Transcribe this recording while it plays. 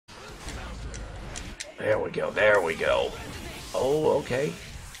There we go, there we go. Oh, okay.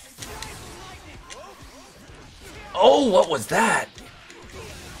 Oh, what was that?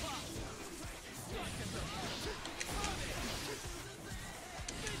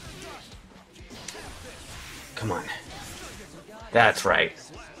 Come on. That's right.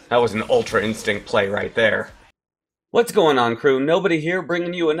 That was an Ultra Instinct play right there. What's going on, crew? Nobody here,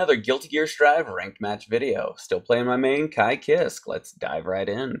 bringing you another Guilty Gear Strive ranked match video. Still playing my main, Kai Kisk. Let's dive right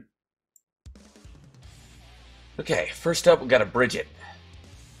in. Okay, first up we got a Bridget.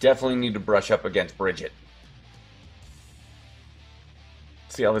 Definitely need to brush up against Bridget.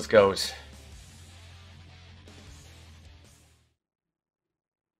 See how this goes.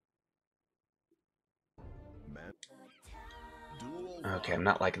 Okay, I'm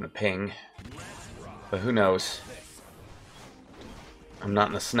not liking the ping, but who knows? I'm not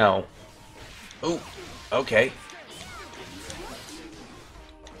in the snow. Ooh, okay.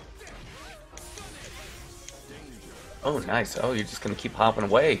 Oh, nice. Oh, you're just gonna keep hopping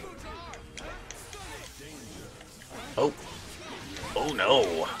away. Oh. Oh,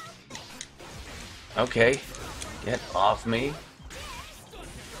 no. Okay. Get off me.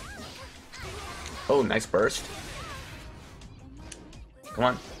 Oh, nice burst. Come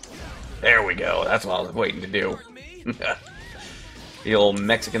on. There we go. That's what I was waiting to do. The old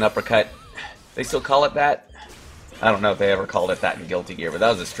Mexican uppercut. They still call it that? I don't know if they ever called it that in Guilty Gear, but that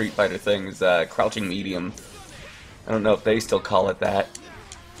was a Street Fighter thing. It was crouching medium. I don't know if they still call it that.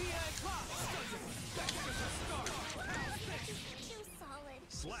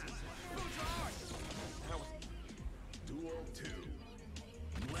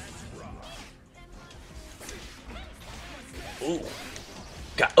 Ooh.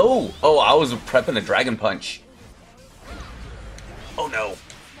 God. Oh, I was prepping a Dragon Punch. Oh no.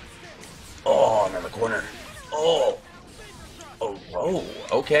 Oh, I'm in the corner. Oh. Oh, whoa.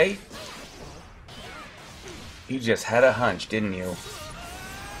 Okay. You just had a hunch, didn't you?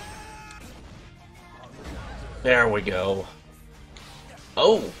 There we go.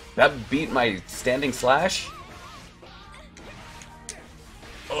 Oh, that beat my standing slash?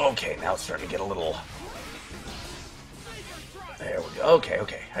 Okay, now it's starting to get a little... There we go. Okay,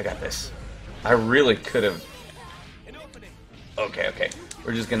 okay, I got this. I really could have... Okay.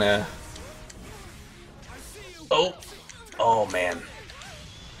 We're just gonna... Oh! Oh, man.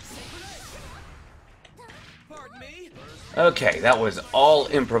 Okay, that was all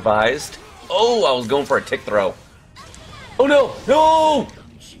improvised. Oh, I was going for a tick throw. Oh, no! No!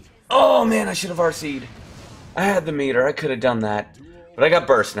 Oh, man, I should have RC'd. I had the meter. I could have done that. But I got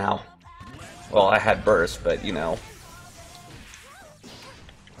burst now. Well, I had burst, but, you know.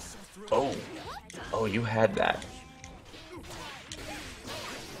 Oh. Oh, you had that.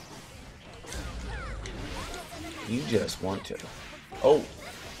 You just want to. Oh.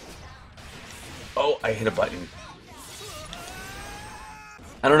 Oh, I hit a button.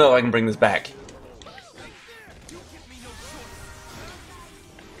 I don't know if I can bring this back.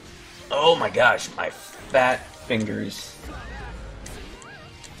 Oh my gosh, my fat fingers.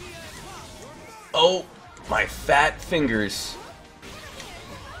 Oh, my fat fingers.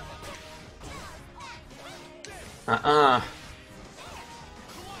 Oh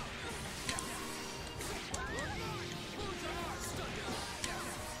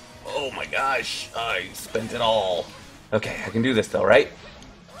my gosh, I spent it all. Okay, I can do this though, right?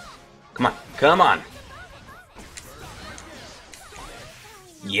 Come on, come on.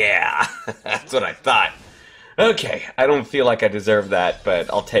 Yeah, that's what I thought. Okay, I don't feel like I deserve that,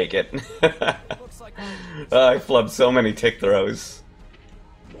 but I'll take it. I flubbed so many tick throws.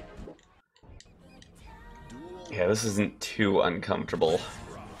 Yeah, this isn't too uncomfortable.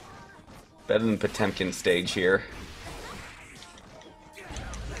 Better than Potemkin's stage here.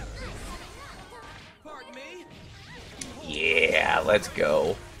 Yeah, let's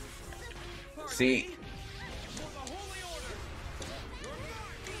go. See?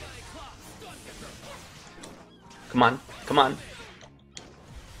 Come on, come on.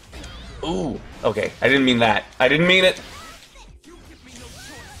 Ooh, okay, I didn't mean that. I didn't mean it.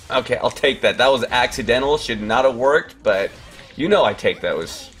 Okay, I'll take that. That was accidental, should not have worked, but you know I take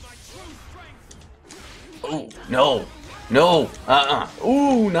those. Ooh, no. No,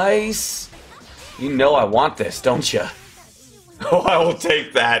 Ooh, nice. You know I want this, don't you? Oh, I will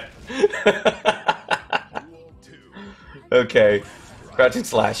take that. Okay. Crouching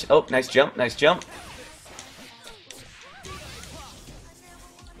slash. Oh, nice jump, nice jump.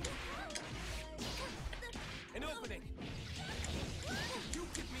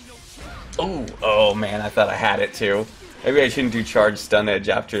 Oh, oh man, I thought I had it too. Maybe I shouldn't do charge stun edge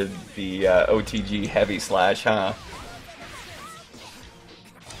after the OTG heavy slash, huh?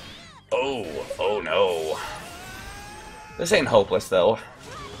 Oh, oh no. This ain't hopeless, though.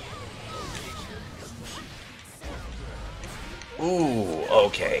 Ooh,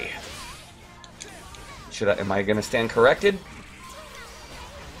 okay. Am I gonna stand corrected?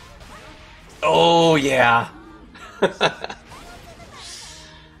 Oh, yeah.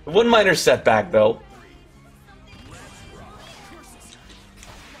 One minor setback, though.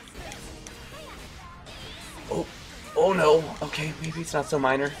 Oh, oh no. Okay, maybe it's not so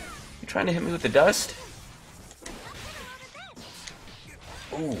minor. You trying to hit me with the dust?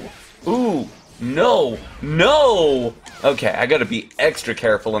 Ooh, ooh, no, no! Okay, I gotta be extra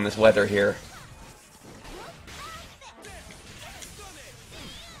careful in this weather here.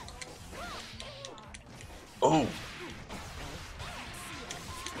 Ooh.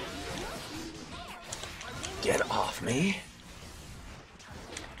 Get off me.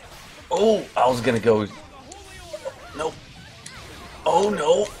 Oh, I was gonna go... Nope. Oh,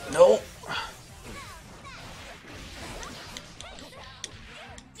 no, no.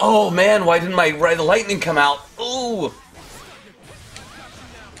 Oh, man, why didn't my Ride the Lightning come out? Ooh.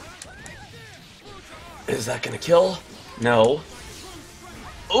 Is that gonna kill? No.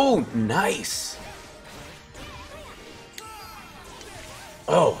 Ooh, nice.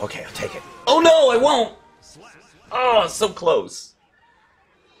 Oh, okay, I'll take it. Oh, no, I won't. Oh, so close.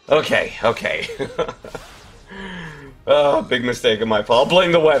 Okay, okay. Oh, big mistake on my part. I'll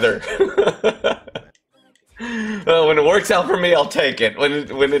blame the weather. When it works out for me, I'll take it.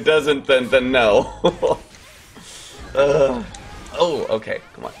 When it doesn't, then no. Oh, okay,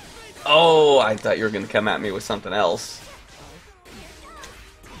 come on. Oh, I thought you were gonna come at me with something else.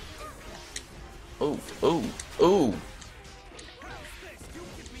 Ooh, ooh, ooh.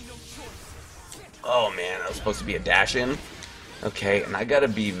 Oh man, that was supposed to be a dash in. Okay, and I gotta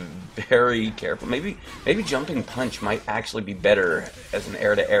be very careful. Maybe jumping punch might actually be better as an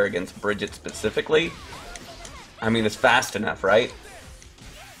air-to-air against Bridget specifically. I mean, it's fast enough, right?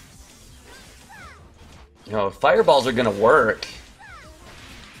 You know, if fireballs are gonna work.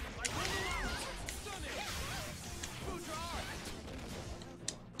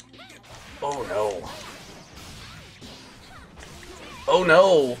 Oh no. Oh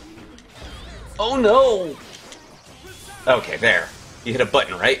no. Oh no! Okay, there. You hit a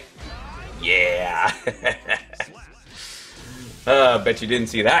button, right? Yeah! Bet you didn't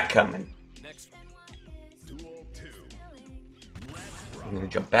see that coming. I'm gonna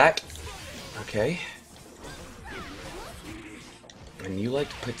jump back. Okay. And you like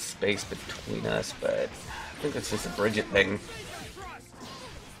to put space between us, but I think that's just a Bridget thing.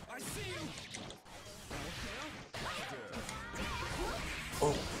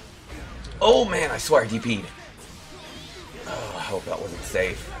 Oh. Oh man, I swear I DP'd. Oh, I hope that wasn't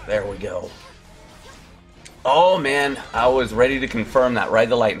safe. There we go. Oh man, I was ready to confirm that. Ride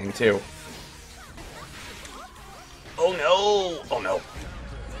the Lightning too. Oh no! Oh no.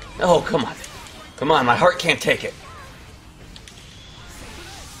 Oh, come on. Come on, my heart can't take it.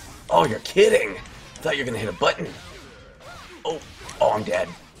 Oh, you're kidding. I thought you were gonna hit a button. Oh, oh, I'm dead.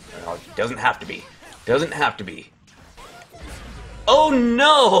 No, it doesn't have to be. Doesn't have to be. Oh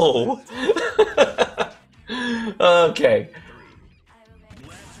no! Okay.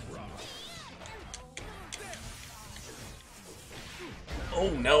 Oh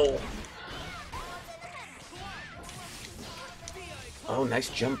no. Oh, nice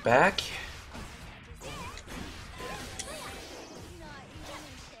jump back.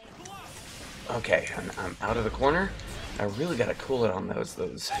 Okay, I'm out of the corner. I really gotta cool it on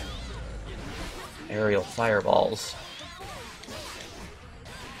those aerial fireballs.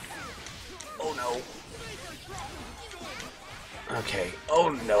 Oh no. Okay. Oh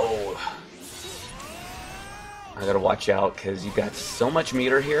no. I gotta watch out because you got so much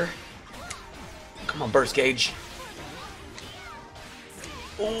meter here. Come on, burst gauge.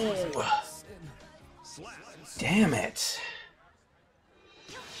 Ooh. Damn it.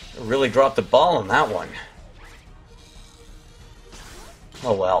 I really dropped the ball on that one.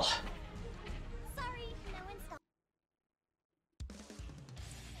 Oh well.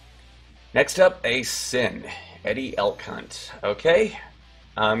 Next up, a Sin. Eddie Elk Hunt. Okay.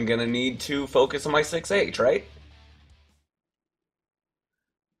 I'm gonna need to focus on my 6H, right?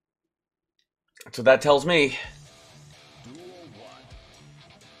 That's what that tells me.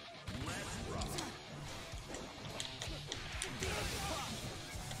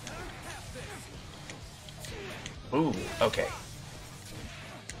 Ooh, okay.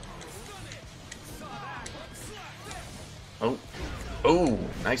 Oh, ooh,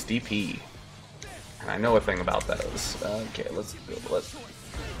 nice DP. And I know a thing about those. Okay, let's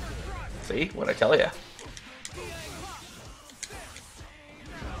see what I tell you.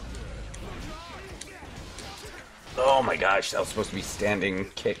 Oh my gosh, that was supposed to be standing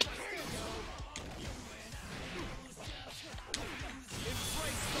kick.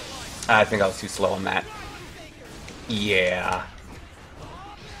 I think I was too slow on that. Yeah.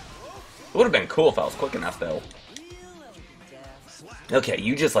 It would have been cool if I was quick enough, though. Okay,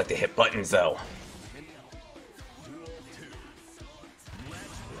 you just like to hit buttons, though.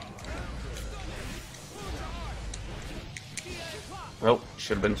 Oh,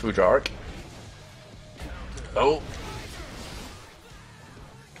 should have been Fujark. Oh.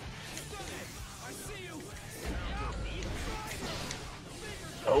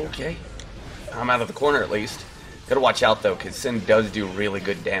 Okay. I'm out of the corner, at least. Gotta watch out, though, because Sin does do really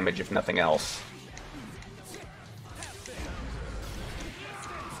good damage, if nothing else.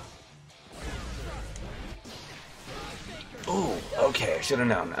 Ooh, okay, I should have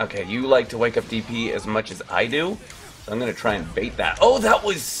known. Okay, you like to wake up DP as much as I do, so I'm gonna try and bait that. Oh, that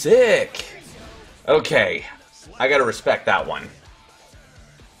was sick! Okay, I gotta respect that one.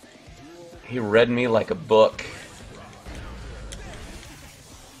 He read me like a book.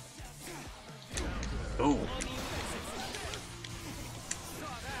 Ooh.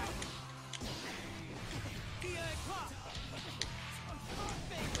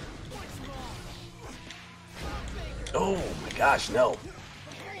 Oh my gosh, no.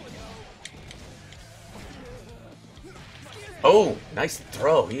 Oh, nice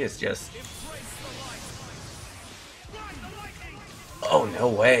throw. He is just... Oh, no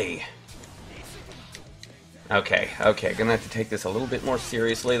way. Okay, okay. Gonna have to take this a little bit more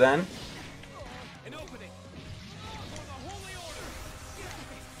seriously then.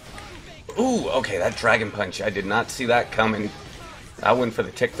 Ooh, okay, that Dragon Punch. I did not see that coming. I went for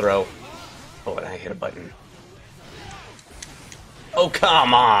the tick throw. Oh, and I hit a button. Oh,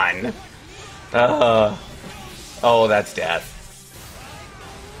 come on! Oh, that's death.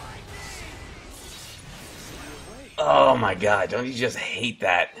 Oh my god, don't you just hate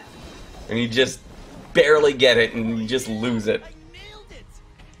that? And you just barely get it and you just lose it.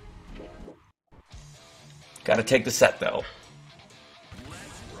 Gotta take the set, though.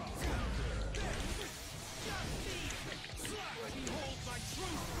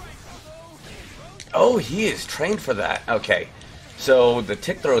 Oh, he is trained for that. Okay. So the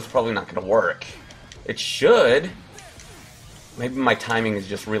tick throw is probably not going to work. It should. Maybe my timing is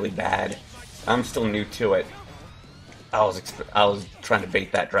just really bad. I'm still new to it. I was trying to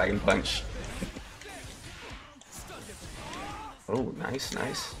bait that Dragon Punch. Oh, nice,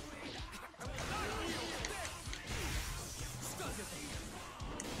 nice.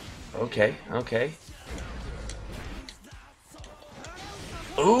 Okay, okay.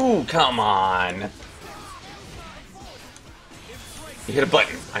 Ooh, come on. You hit a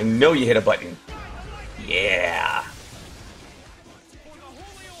button. I know you hit a button. Yeah.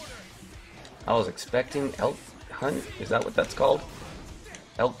 I was expecting Elk Hunt. Is that what that's called?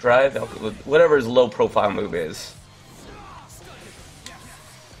 Elk Drive? Whatever his low profile move is.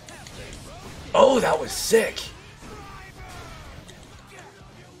 Oh, that was sick.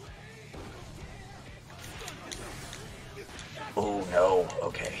 Oh no.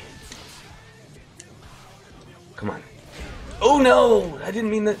 Okay. Come on. Oh no! I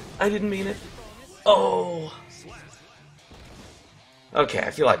didn't mean that. I didn't mean it. Oh. Okay, I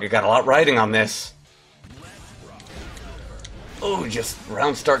feel like I got a lot riding on this. Oh, just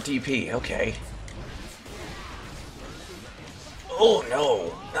round start DP. Okay. Oh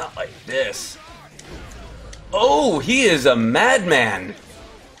no, not like this. Oh, he is a madman.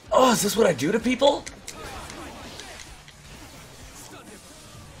 Oh, is this what I do to people?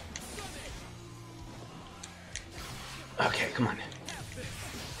 Okay, come on.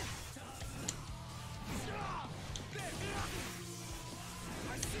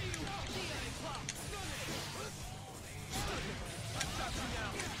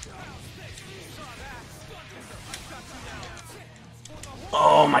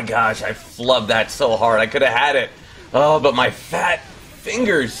 Oh my gosh, I flubbed that so hard. I could have had it. Oh, but my fat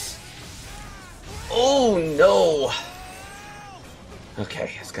fingers. Oh no.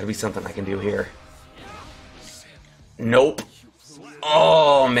 Okay, it's gotta be something I can do here. Nope.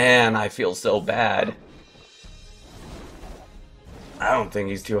 Oh man, I feel so bad. I don't think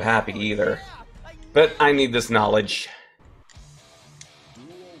he's too happy either. But I need this knowledge.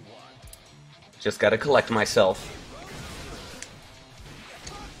 Just gotta collect myself.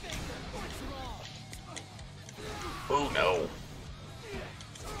 Oh no.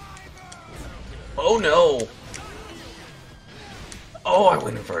 Oh no. Oh, I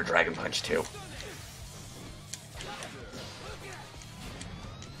went in for a Dragon Punch too.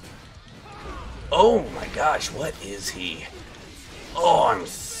 Oh my gosh, what is he? Oh,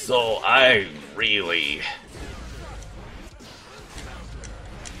 I really...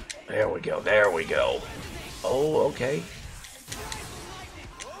 There we go, there we go. Oh, okay.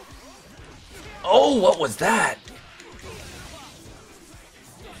 Oh, what was that?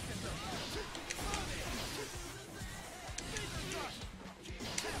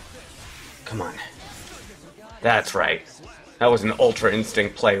 Come on. That's right. That was an Ultra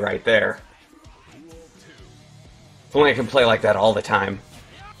Instinct play right there. If only I can play like that all the time.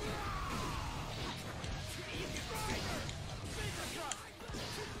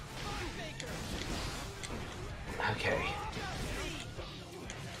 Okay.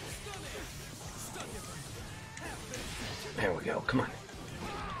 There we go, come on.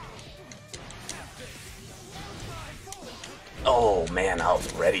 Oh man, I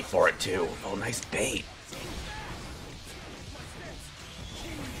was ready for it too. Oh, nice bait.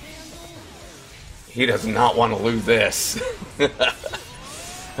 He does not want to lose this.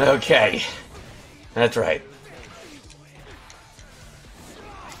 Okay. That's right.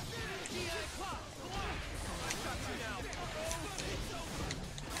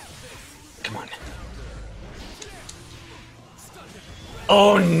 Come on.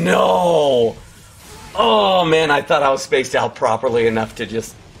 Oh no! Oh man, I thought I was spaced out properly enough to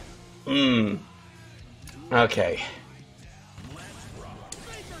just... Okay.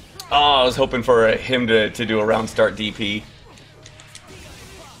 Oh, I was hoping for him to do a round start DP.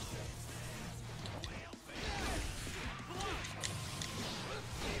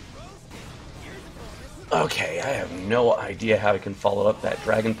 Okay, I have no idea how I can follow up that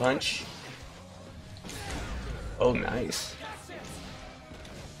Dragon Punch. Oh, nice.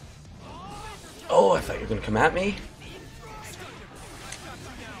 Oh, I thought you were going to come at me.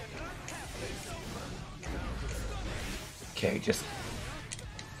 Okay, just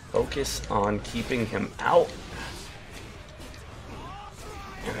focus on keeping him out.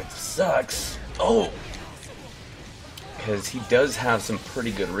 And it sucks. Oh! Because he does have some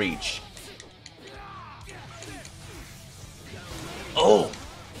pretty good reach. Oh!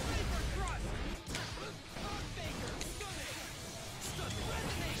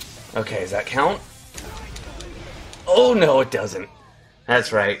 Okay, does that count? Oh, no, it doesn't.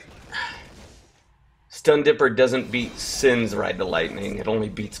 That's right. Stun Dipper doesn't beat Sin's Ride to Lightning. It only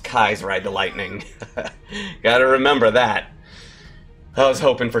beats Kai's Ride to Lightning. Gotta remember that. I was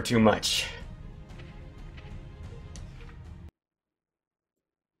hoping for too much.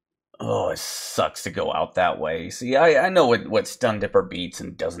 Oh, it sucks to go out that way. See, I know what Stun Dipper beats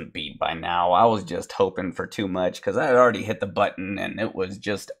and doesn't beat by now. I was just hoping for too much because I had already hit the button and it was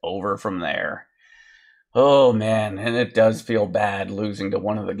just over from there. Oh man, and it does feel bad losing to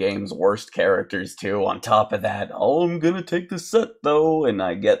one of the game's worst characters too. On top of that, oh, I'm gonna take the set though, and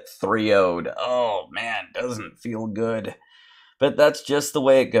I get 3-0'd. Oh man, doesn't feel good. But that's just the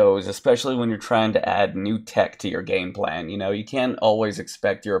way it goes, especially when you're trying to add new tech to your game plan. You know, you can't always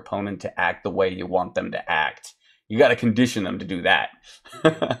expect your opponent to act the way you want them to act. You gotta condition them to do that.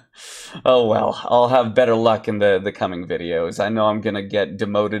 Oh well, I'll have better luck in the coming videos. I know I'm gonna get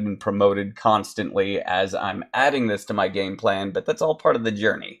demoted and promoted constantly as I'm adding this to my game plan, but that's all part of the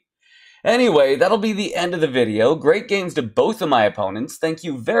journey. Anyway, that'll be the end of the video. Great games to both of my opponents. Thank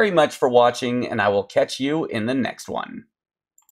you very much for watching, and I will catch you in the next one.